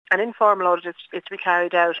an informal audit is to be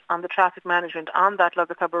carried out on the traffic management on that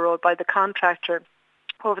Lugatober Road by the contractor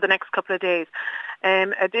over the next couple of days.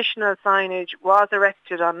 Additional signage was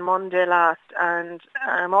erected on Monday last, and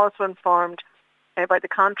I'm also informed by the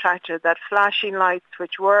contractor that flashing lights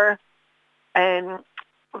which were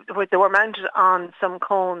they were mounted on some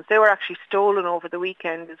cones, they were actually stolen over the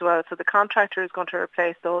weekend as well. So the contractor is going to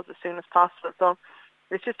replace those as soon as possible. So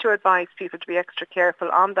it's just to advise people to be extra careful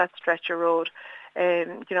on that stretch of road.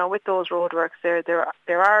 With those roadworks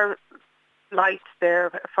there are lights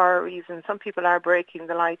there for a reason. Some people are breaking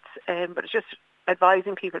the lights, but it's just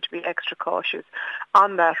advising people to be extra cautious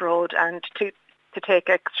on that road and to take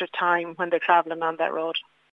extra time when they're travelling on that road.